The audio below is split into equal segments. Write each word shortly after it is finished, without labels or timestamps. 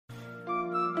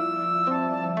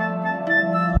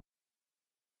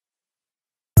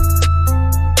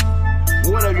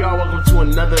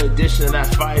another edition of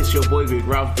That Fight. It's your boy Big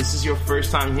Ralph. If this is your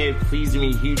first time here, please do me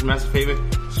a huge, massive favor.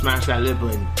 Smash that lip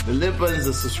button. The lip button is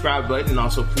the subscribe button, and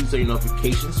also please turn your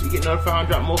notifications so you get notified when I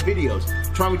drop more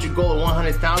videos. Trying with your goal of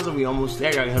 100,000. We almost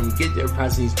there. Gotta help me get there.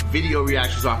 Passing these video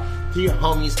reactions off to your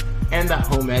homies and the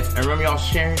homettes. And remember, y'all,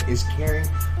 sharing is caring.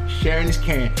 Sharing is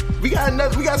caring. We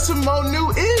got some more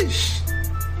new-ish.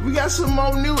 We got some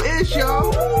more new-ish,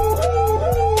 y'all.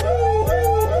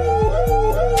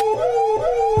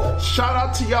 Shout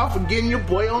out to y'all for getting your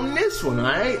boy on this one,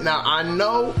 alright? Now, I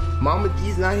know Mama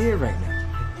D's not here right now.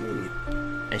 I get it.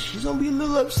 And she's gonna be a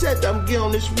little upset that I'm getting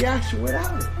on this reaction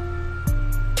without her.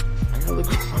 I gotta look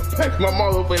back. My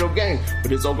mom don't play no game,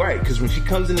 but it's alright, because when she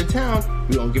comes into town,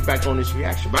 we gonna get back on this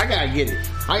reaction. But I gotta get it.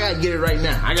 I gotta get it right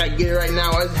now. I gotta get it right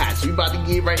now while it's hot. So we about to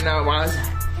get it right now while it's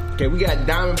hot. Okay, we got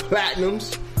Diamond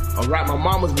Platnumz. Alright, my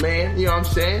mama's man, you know what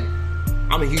I'm saying?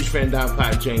 I'm a huge fan of Diamond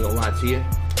Platnumz, ain't gonna lie to you.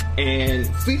 And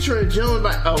featuring a gentleman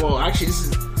by, I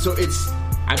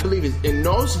believe it's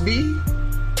Innoss'B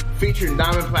featuring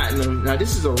Diamond Platnumz. Now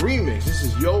this is a remix. This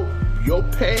is Yope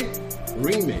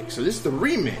remix. So this is the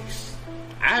remix.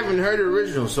 I haven't heard the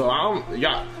original, so I don't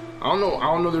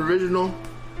know the original.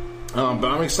 But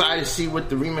I'm excited to see what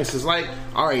the remix is like.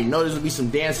 I already know there's gonna be some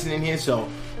dancing in here, so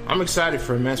I'm excited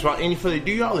for it, man. So without any further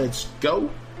ado, y'all, let's go.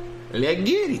 Let's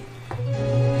get it.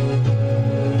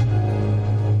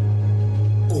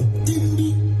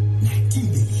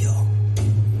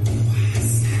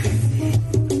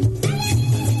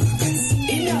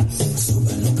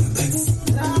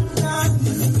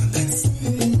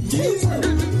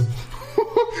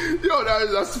 Yo,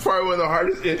 that's probably one of the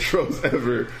hardest intros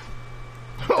ever.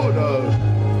 Hold on.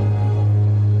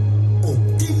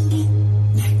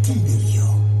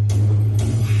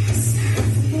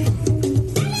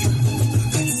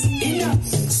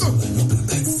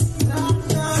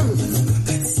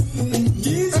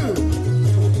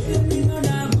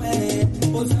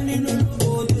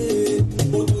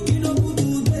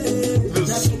 The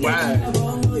swag.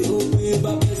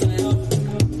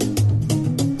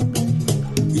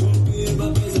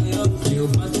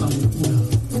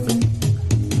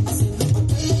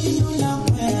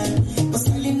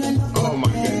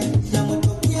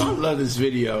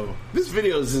 This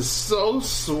video is just so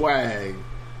swag.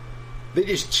 They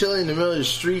just chilling in the middle of the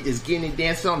street, just getting it,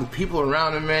 dancing on the people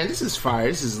around them, man. This is fire.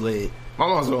 This is lit. My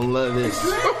mom's gonna love this.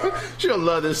 She gonna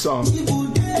love this song.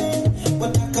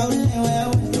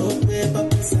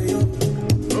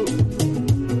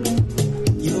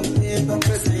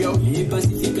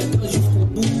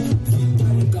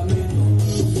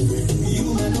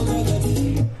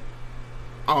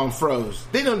 I'm froze.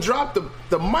 They done dropped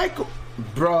the mic.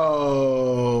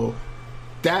 Bro,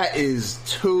 that is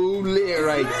too lit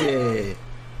right there.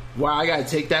 Wow, I gotta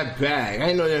take that back. I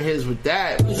didn't know there his with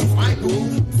that. Michael.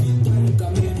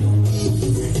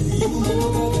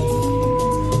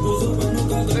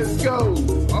 Let's go.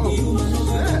 Oh,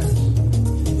 snap.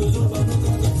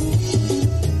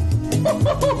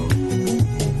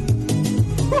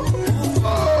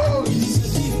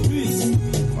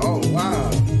 Oh, wow.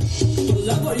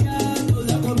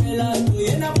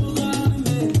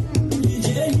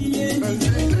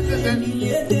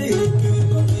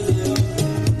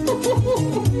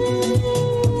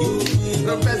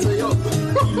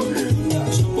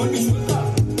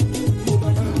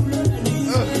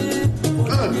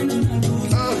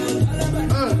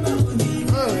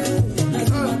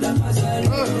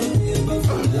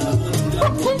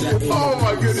 Oh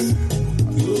my goodness.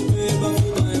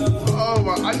 Oh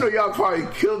my, I know y'all probably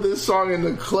killed this song in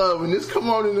the club. When this come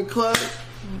on in the club,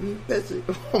 that's it.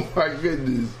 Oh my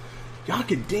goodness. Y'all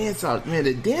can dance out, man.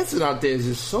 The dancing out there is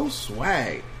just so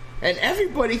swag. And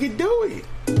everybody can do it.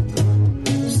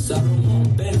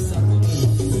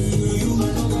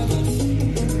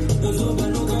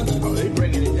 Oh, they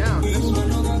bringing it down.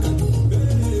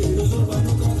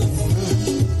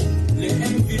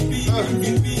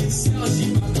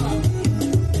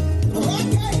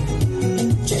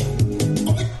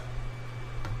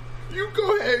 You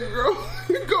go ahead, girl.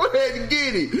 You go ahead and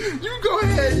get it. You go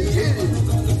ahead and get it.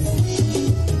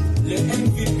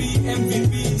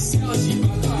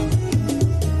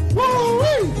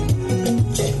 Woo-wee.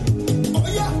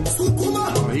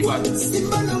 Oh, he about to...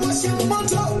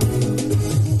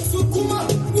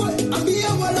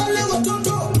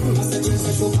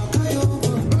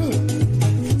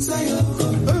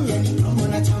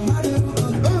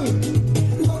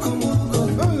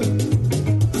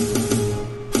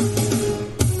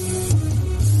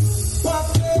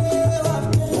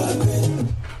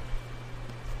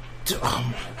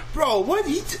 Bro, what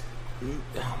he... Oh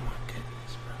my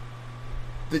goodness, bro.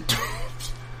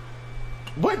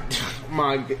 What? Oh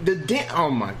my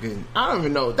goodness. I don't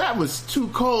even know. That was too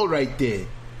cold right there.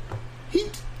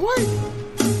 What?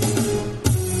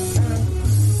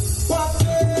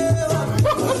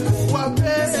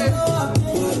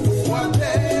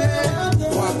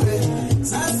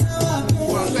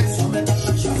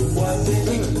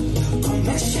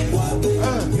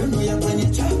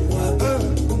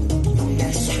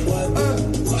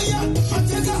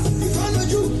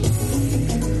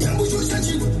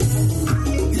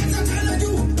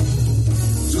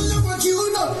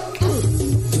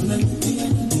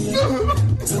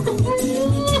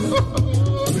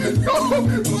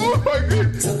 Oh my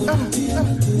goodness.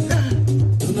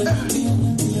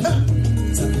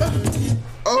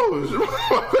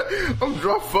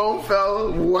 My phone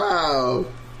fell. Wow.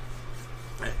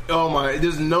 Oh my,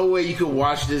 there's no way you could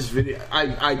watch this video.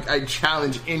 I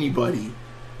challenge anybody.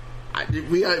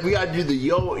 We gotta do the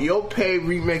Yope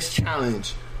remix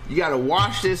challenge. You gotta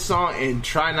watch this song and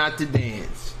try not to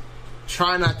dance.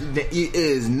 Try not to dance. It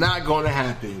is not gonna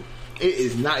happen. It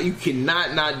is not. You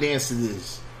cannot not dance to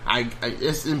this.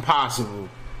 It's impossible.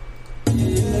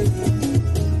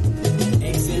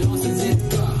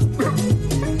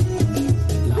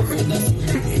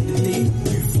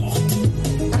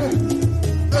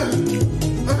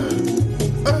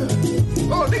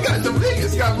 Oh, they got the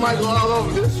biggest. Got Michael all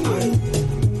over this one.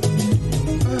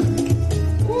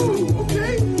 Ooh,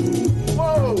 okay.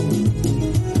 Whoa.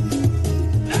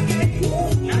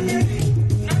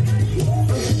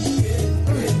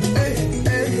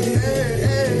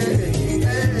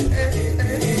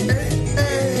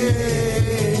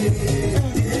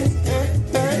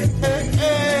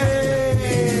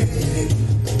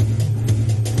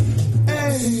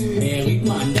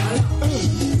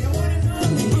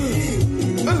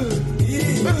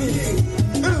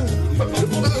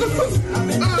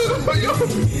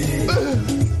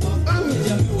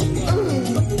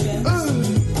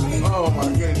 Oh my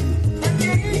goodness.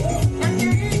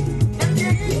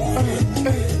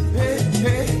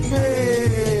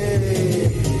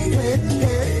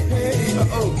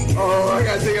 Oh, I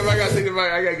gotta take it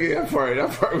back. I gotta get that part.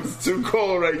 That part was too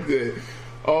cold right there.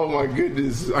 Oh my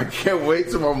goodness. I can't wait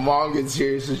till my mom gets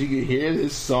here so she can hear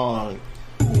this song.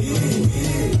 I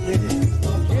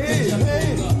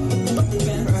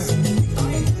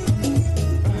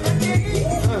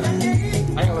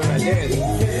gotta learn that dance.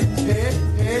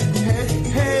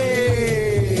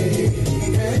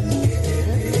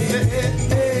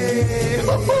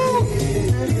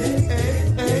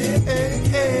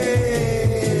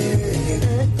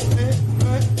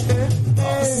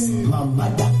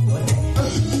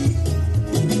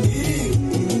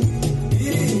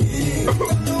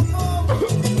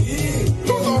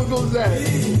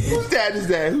 Whose dad is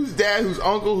that? Whose dad, whose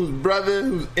uncle, whose brother,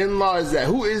 whose in-law is that?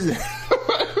 Who is that?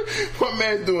 My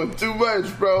man's doing too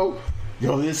much, bro.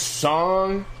 Yo, this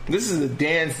song, this is a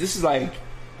dance. This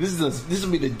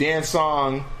will be the dance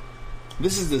song.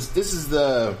 This is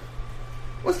the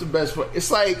what's the best way?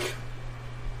 It's like,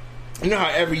 you know how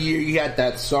every year you got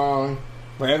that song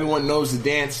where everyone knows the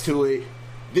dance to it.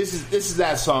 This is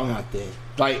that song out there.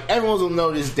 Like, everyone's gonna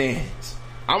know this dance.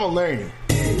 I'm gonna learn it.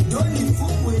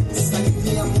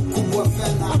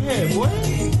 Hey, boy.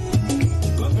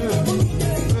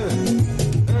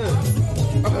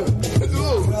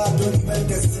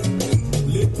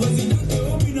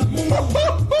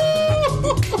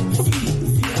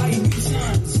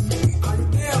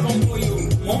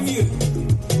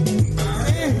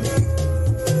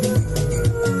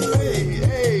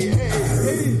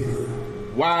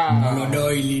 Wow.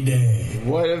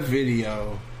 What a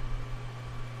video.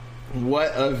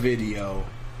 What a video.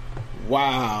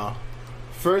 Wow.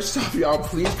 First off, y'all,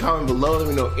 please comment below. Let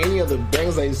me know any other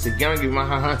bangs I used to get. Give my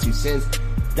ha 2 cents.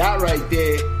 That right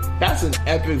there, that's an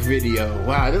epic video.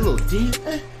 Wow, this little deep.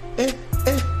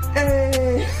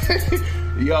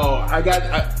 Yo, I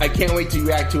can't wait to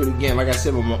react to it again. Like I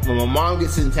said, when my mom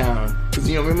gets in town, because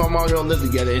me and my mom don't live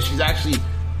together, and she's actually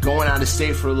going out of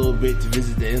state for a little bit to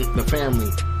visit the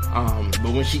family.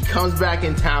 But when she comes back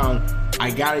in town, I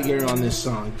gotta get her on this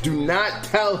song. Do not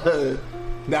tell her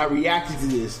that I reacted to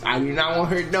this. I do not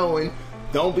want her knowing.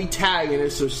 Don't be tagging her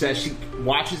so that she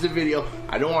watches the video.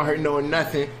 I don't want her knowing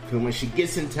nothing, because when she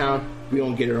gets in town, we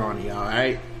gonna get her on, y'all.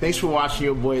 Alright? Thanks for watching.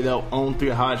 Your boy though. On 3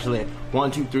 Hodge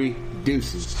 1, 2, 3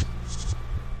 deuces.